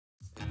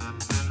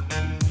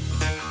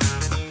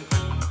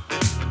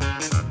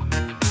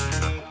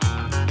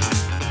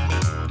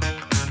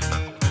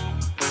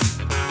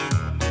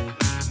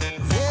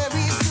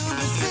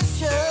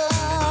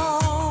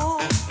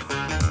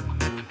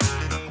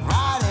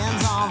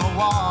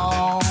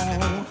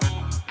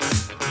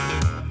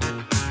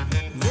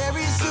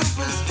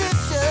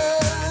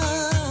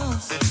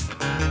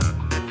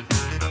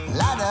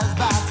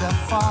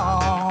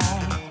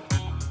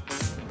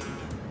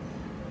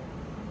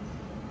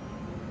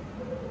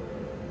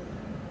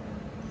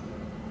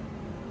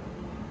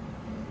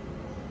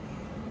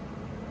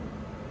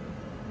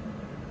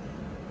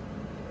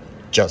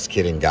Just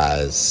kidding,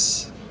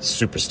 guys.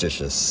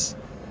 Superstitious.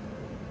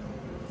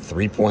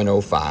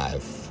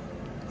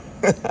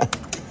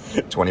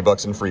 3.05. 20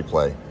 bucks in free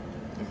play.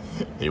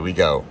 Here we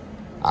go.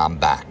 I'm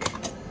back.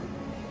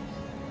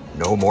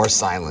 No more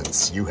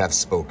silence. You have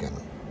spoken.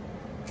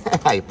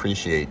 I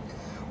appreciate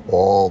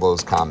all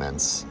those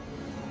comments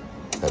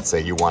that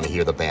say you want to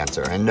hear the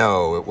banter. And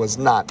no, it was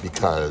not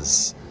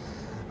because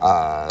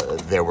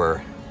there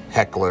were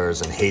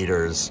hecklers and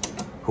haters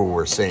who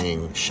were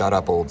saying, shut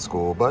up, old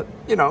school. But,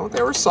 you know,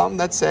 there were some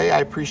that say,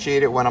 I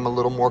appreciate it when I'm a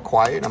little more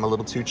quiet. I'm a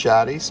little too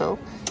chatty. So,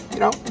 you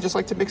know, I just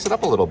like to mix it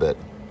up a little bit.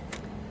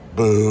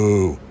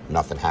 Boo.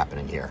 Nothing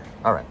happening here.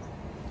 All right.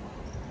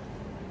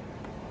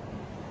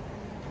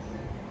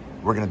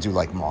 We're going to do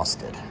like Moss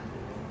did.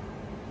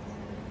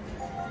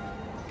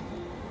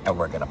 And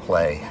we're going to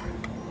play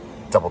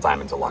Double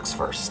Diamond Deluxe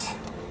first.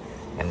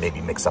 And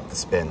maybe mix up the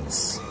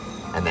spins.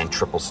 And then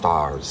triple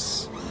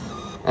stars.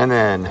 And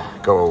then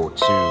go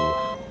to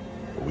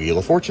Wheel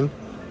of Fortune.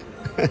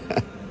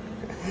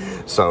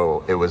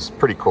 So it was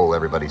pretty cool,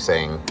 everybody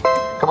saying,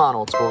 come on,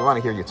 old school, we want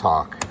to hear you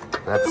talk.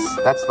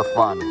 That's the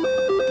fun.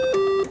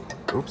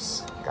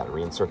 Oops, got to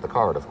reinsert the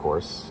card, of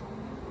course.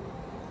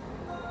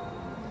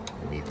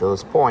 You need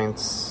those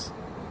points.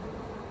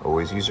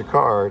 Always use your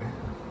card.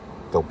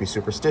 Don't be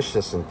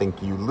superstitious and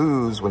think you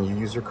lose when you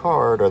use your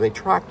card or they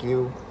track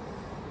you.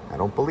 I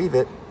don't believe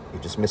it.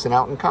 You're just missing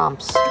out in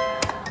comps.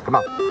 Come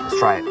on, let's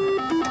try it.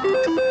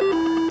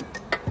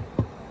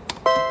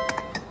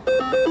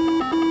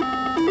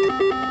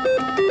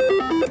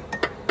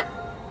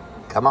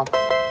 Come on.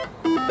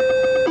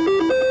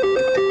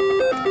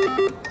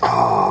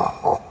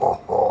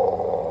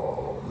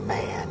 Oh,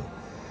 man.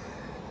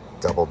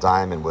 Double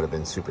diamond would have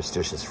been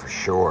superstitious for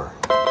sure.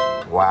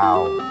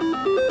 Wow.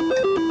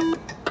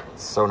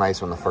 It's so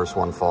nice when the first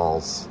one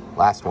falls.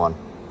 Last one.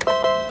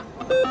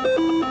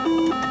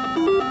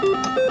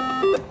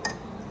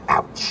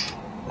 Ouch.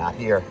 Not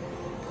here.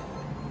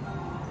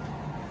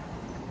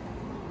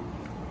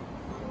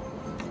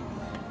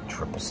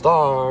 Triple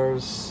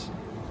stars.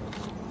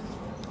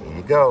 Here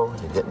you go.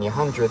 You're getting your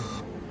 100.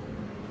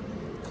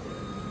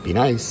 Be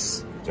nice.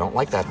 If you don't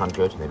like that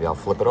 100, maybe I'll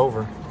flip it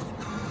over.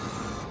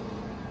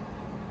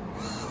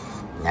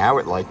 Now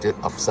it liked it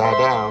upside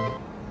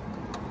down.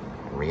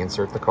 And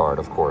reinsert the card,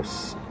 of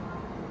course.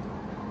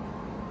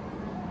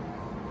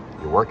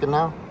 You working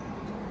now?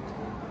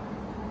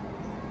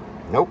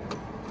 Nope.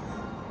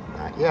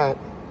 Not yet.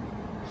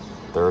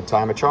 Third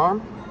time a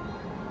charm?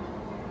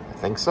 I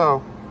think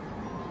so.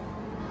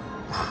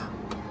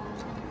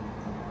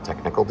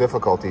 Technical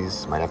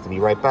difficulties. Might have to be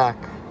right back.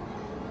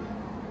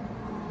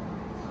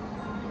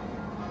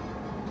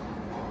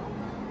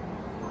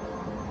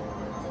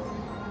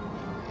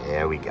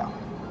 There we go.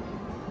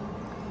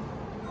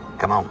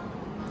 Come on.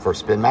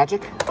 First spin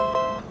magic.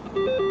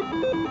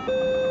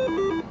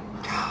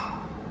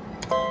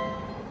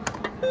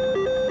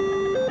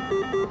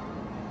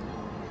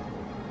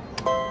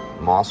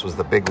 Moss was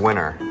the big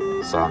winner,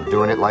 so I'm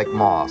doing it like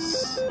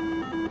Moss.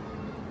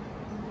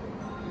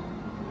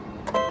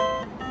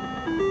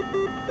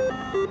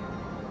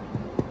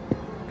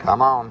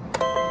 Come on.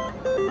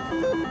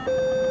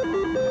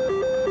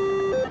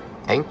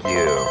 Thank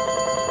you.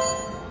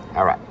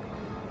 All right.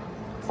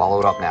 Follow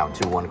it up now.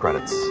 2-1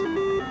 credits.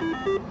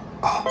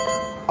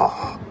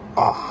 Oh.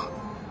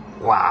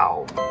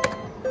 Wow.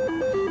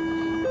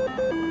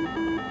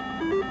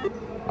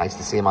 Nice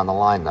to see him on the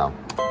line, though.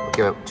 We'll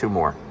give it 2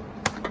 more.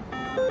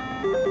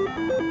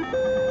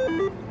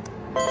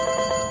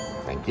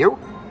 Thank you.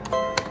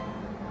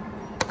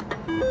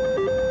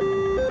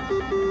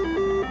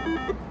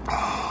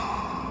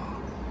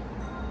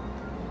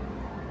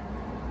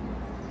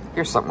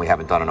 Here's something we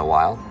haven't done in a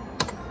while.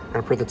 We're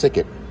gonna print the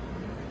ticket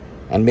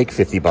and make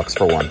 50 bucks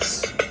for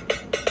once.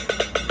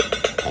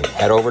 And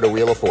head over to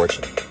Wheel of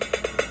Fortune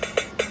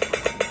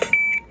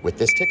with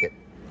this ticket.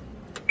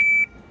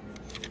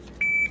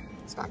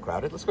 It's not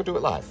crowded. Let's go do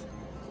it live.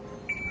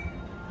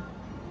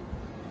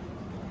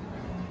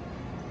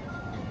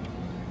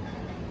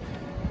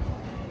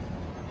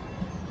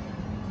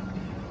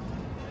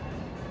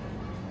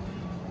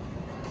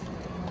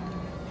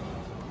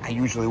 I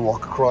usually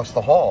walk across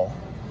the hall,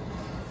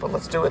 but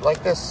let's do it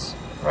like this,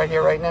 right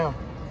here, right now.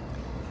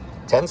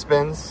 10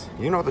 spins,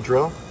 you know the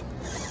drill.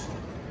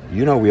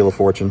 You know Wheel of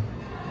Fortune.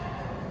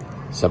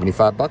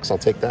 75 bucks, I'll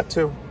take that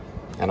too.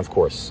 And of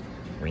course,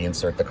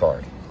 reinsert the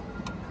card.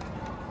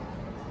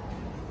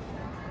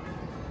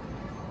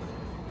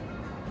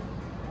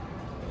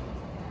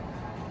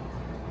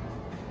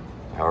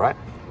 All right,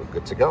 we're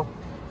good to go.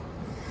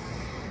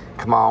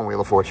 Come on, Wheel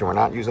of Fortune, we're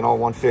not using all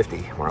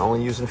 150. We're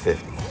only using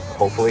 50.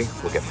 Hopefully,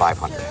 we'll get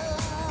 500.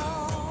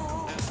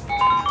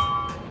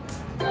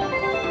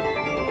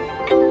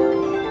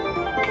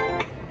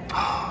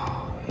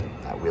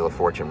 That Wheel of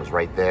Fortune was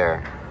right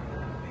there.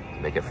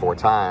 Make it 4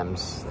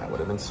 times. That would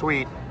have been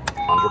sweet.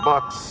 100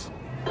 bucks.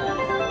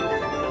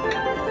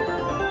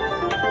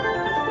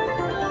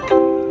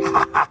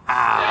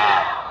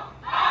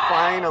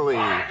 Finally.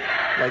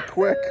 Like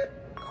quick.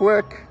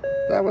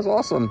 That was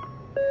awesome.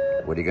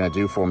 What are you gonna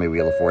do for me,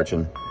 Wheel of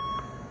Fortune?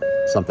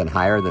 Something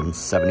higher than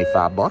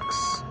 75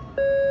 bucks?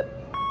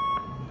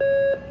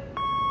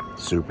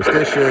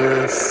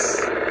 Superstitious.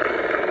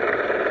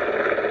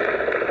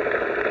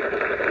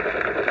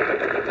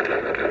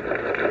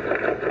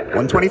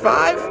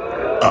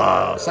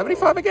 125?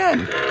 75 again.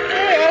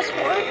 Hey, ask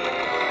for it.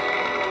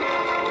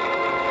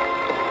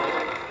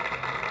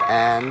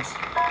 And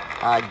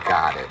I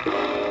got it.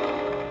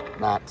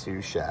 Not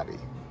too shabby.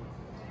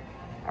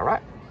 All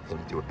right, can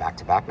you do it back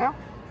to back now?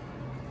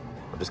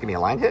 Or just give me a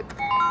line hit?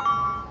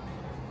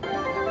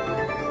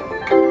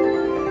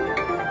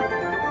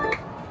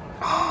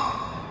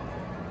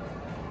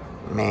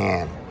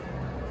 Man.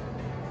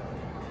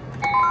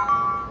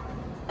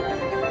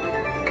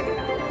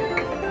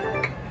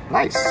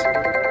 Nice.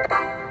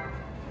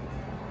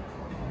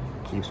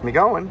 Keeps me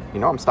going. You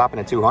know I'm stopping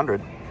at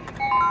 200.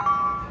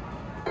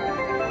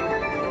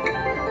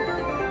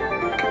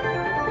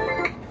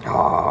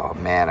 Oh,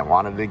 man, I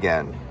wanted it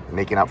again.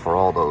 Making up for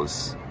all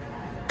those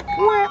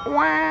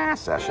wah-wah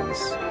sessions.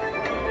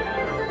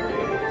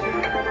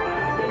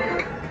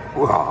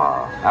 Whoa.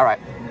 All right.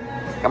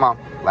 Come on.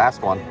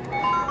 Last one.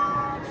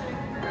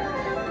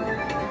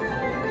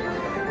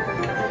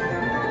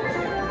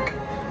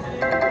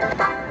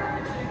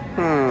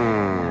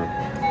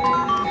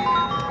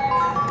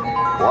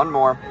 One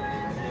more.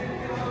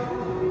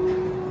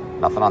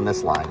 Nothing on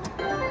this line.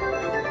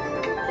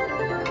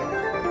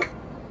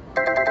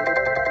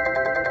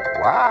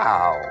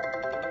 Wow.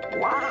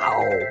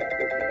 Wow.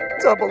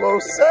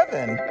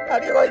 007. How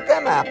do you like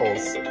them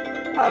apples?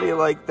 How do you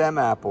like them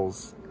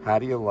apples? How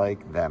do you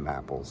like them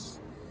apples?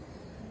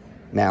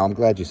 Now, I'm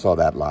glad you saw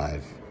that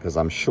live, because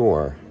I'm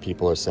sure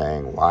people are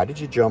saying, why did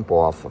you jump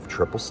off of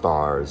triple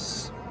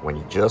stars when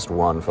you just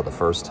won for the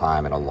first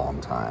time in a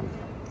long time?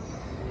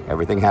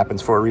 Everything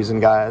happens for a reason,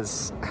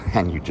 guys,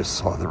 and you just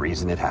saw the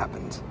reason it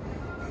happened.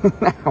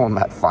 Now I'm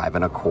at 5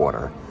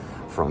 1/4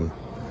 from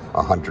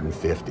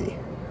 150.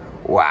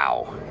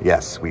 Wow.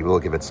 Yes, we will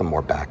give it some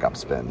more backup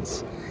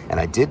spins. And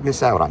I did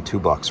miss out on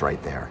 $2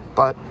 right there,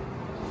 but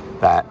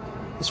that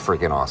is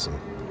freaking awesome.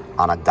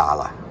 On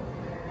 $1.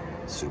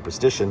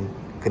 Superstition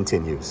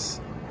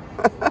continues.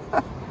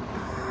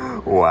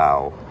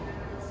 Wow.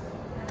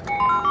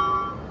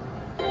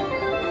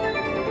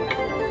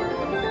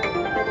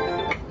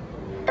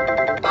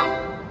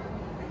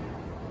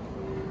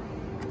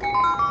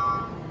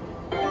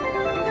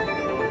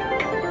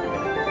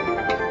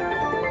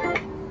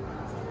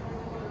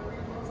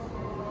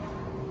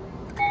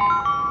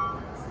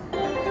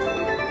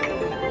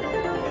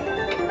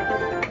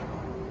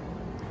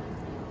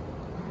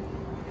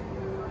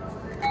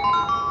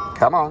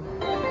 Come on.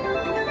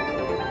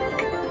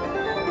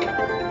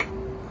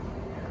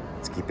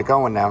 Let's keep it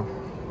going now.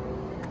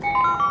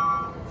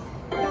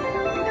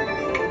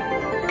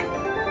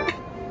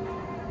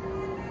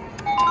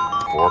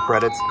 Four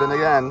credits spin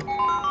again.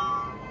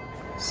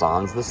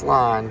 Sans this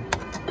line.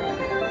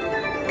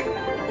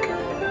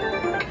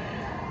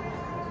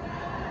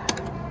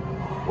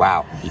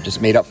 Wow, you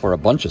just made up for a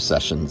bunch of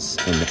sessions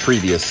in the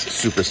previous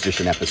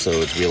Superstition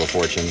episodes, Wheel of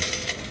Fortune.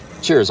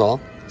 Cheers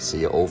all. See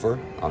you over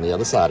on the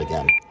other side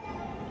again.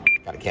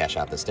 Gotta cash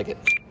out this ticket.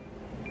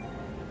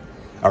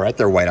 All right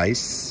there, White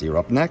Ice. You're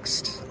up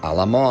next. A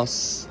la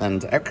Moss.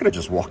 And I could have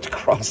just walked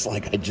across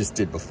like I just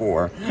did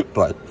before,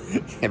 but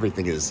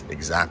everything is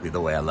exactly the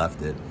way I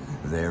left it.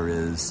 There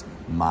is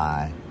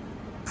my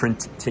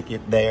print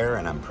ticket there,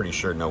 and I'm pretty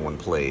sure no one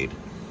played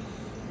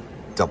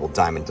double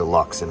Diamond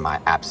Deluxe in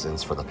my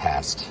absence for the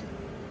past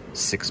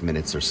 6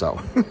 minutes or so.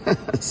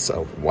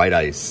 So, White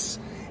Ice.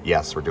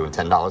 Yes, we're doing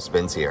 $10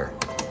 spins here.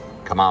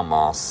 Come on,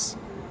 Moss.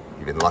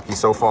 You've been lucky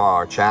so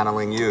far,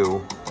 channeling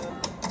you.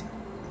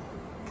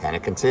 Can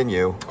it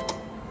continue?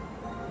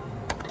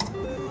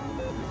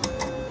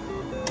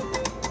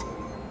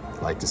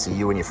 I'd like to see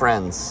you and your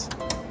friends.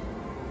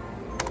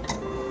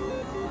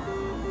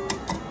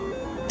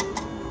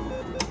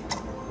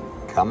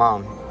 Come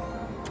on.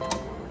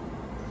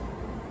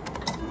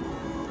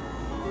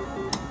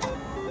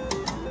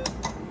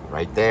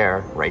 Right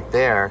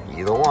there,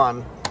 either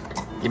one.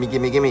 Gimme,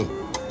 gimme, gimme.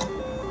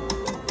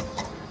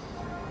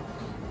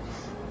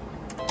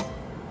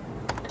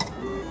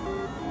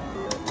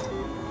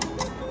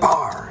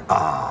 Bar.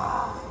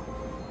 Ah.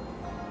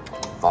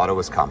 Thought it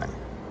was coming.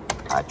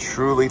 I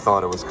truly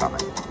thought it was coming.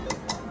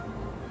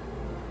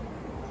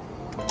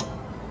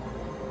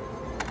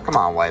 Come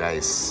on, White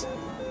Ice.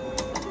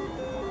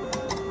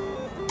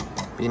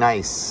 Be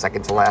nice.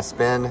 Second to last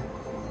spin.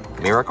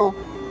 Miracle?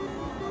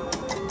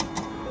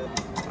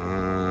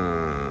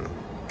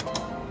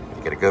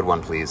 Get a good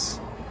one, please.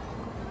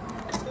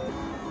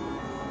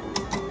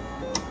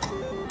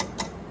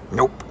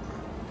 Nope.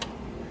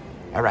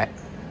 All right.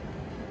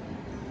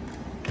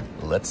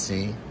 Let's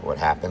see what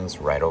happens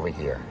right over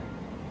here.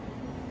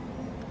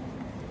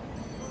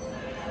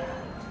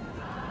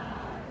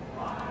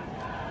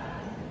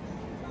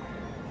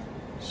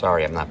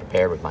 Sorry, I'm not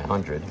prepared with my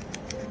 100.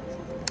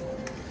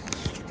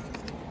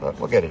 But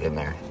we'll get it in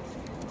there.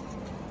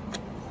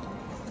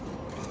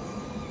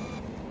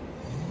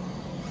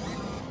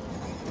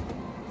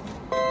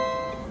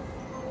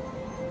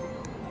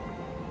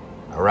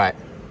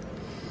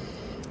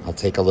 I'll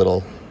take a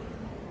little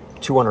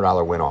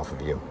 $200 win off of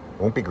you.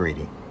 Won't be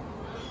greedy.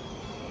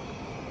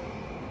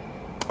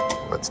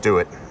 Let's do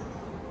it.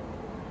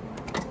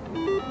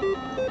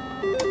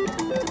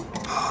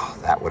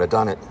 That would have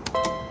done it.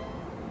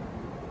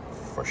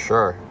 For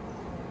sure.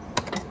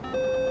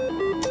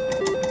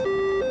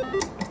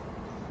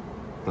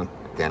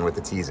 Again with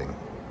the teasing.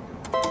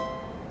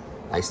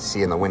 Nice to see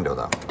you in the window,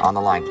 though. On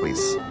the line,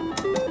 please.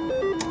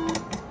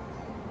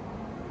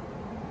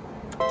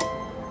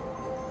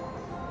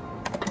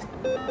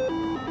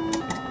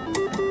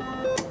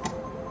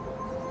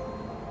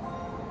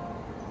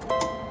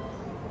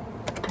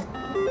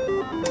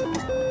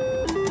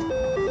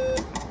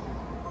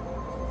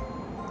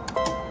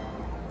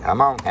 Come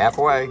on,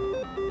 halfway.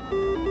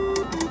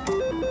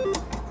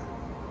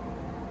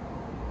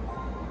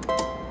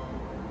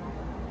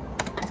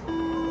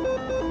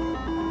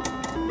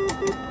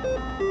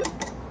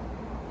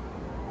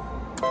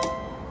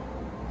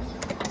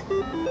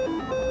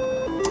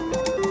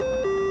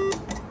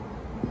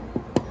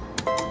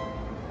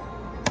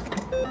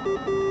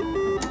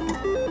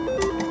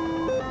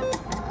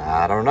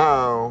 I don't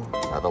know.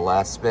 Another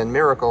last spin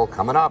miracle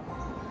coming up.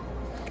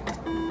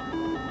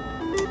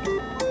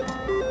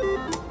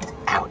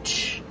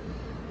 Ouch.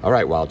 All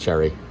right, Wild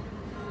Cherry.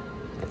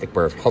 I think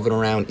we're hovering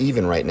around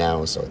even right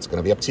now, so it's going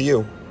to be up to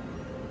you.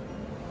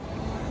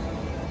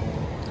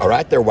 All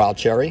right there, Wild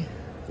Cherry.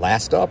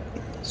 Last up,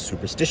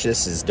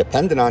 Superstitious is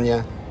dependent on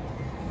you.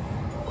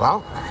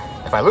 Well,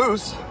 if I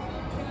lose,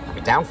 I'll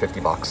be down $50.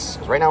 Because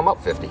right now I'm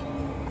up 50.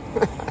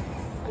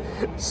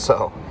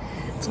 So,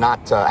 it's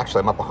not,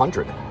 actually I'm up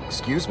 100.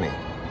 Excuse me.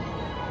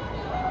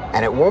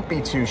 And it won't be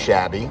too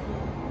shabby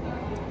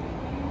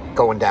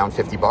going down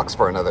 $50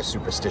 for another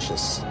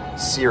Superstitious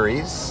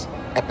series,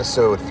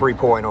 episode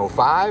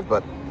 3.05,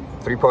 but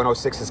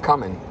 3.06 is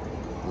coming.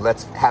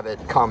 Let's have it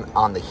come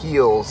on the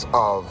heels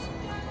of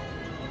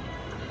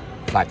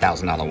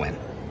 $5,000 win.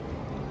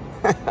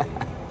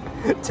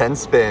 10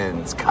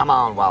 spins. Come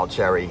on, Wild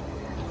Cherry.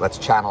 Let's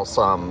channel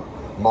some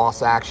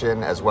Moss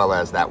action as well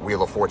as that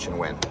Wheel of Fortune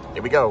win.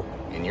 Here we go.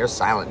 In your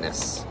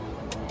silentness.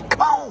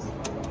 Come on.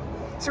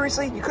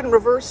 Seriously, you couldn't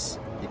reverse?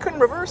 You couldn't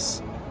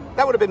reverse?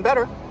 That would have been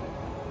better.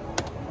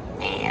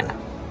 Man.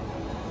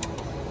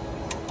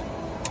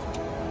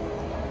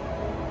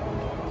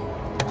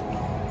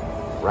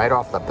 Right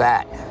off the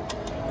bat.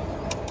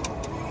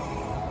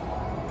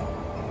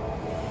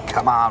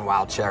 Come on,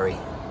 Wild Cherry.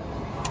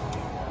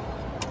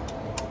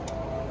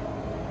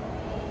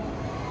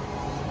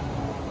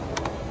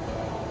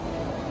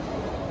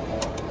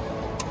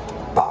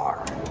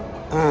 Bar.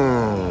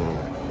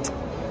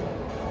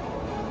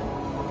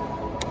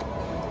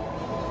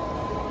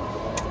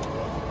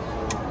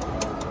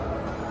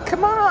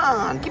 Come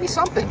on, give me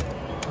something.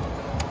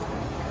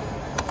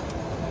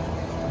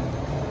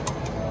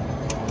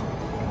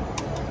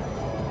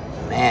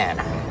 Man.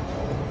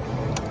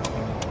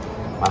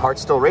 My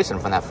heart's still racing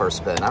from that first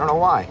spin. I don't know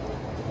why.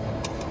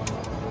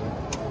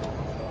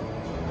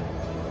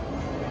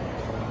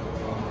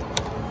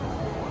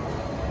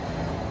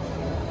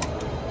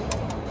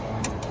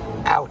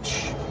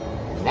 Ouch.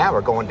 Now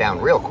we're going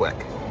down real quick.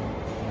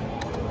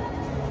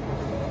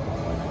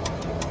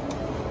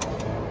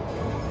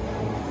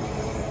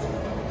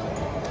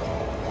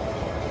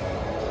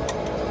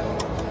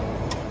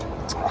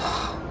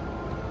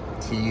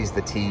 Tease,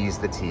 the tease,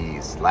 the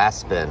tease.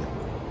 Last spin.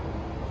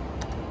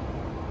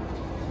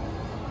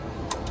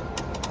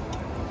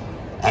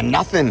 And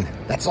nothing.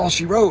 That's all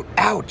she wrote.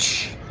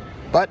 Ouch.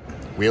 But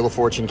Wheel of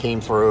Fortune came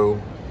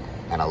through,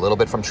 and a little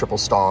bit from Triple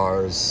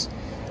Stars.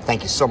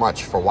 Thank you so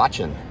much for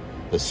watching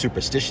the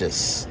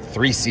Superstitious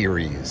 3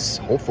 series.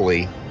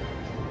 Hopefully,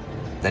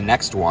 the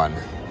next one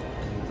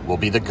will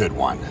be the good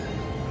one.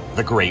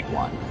 The great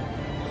one.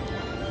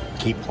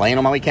 Keep playing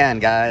them while we can,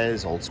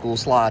 guys. Old school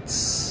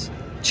slots.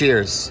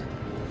 Cheers.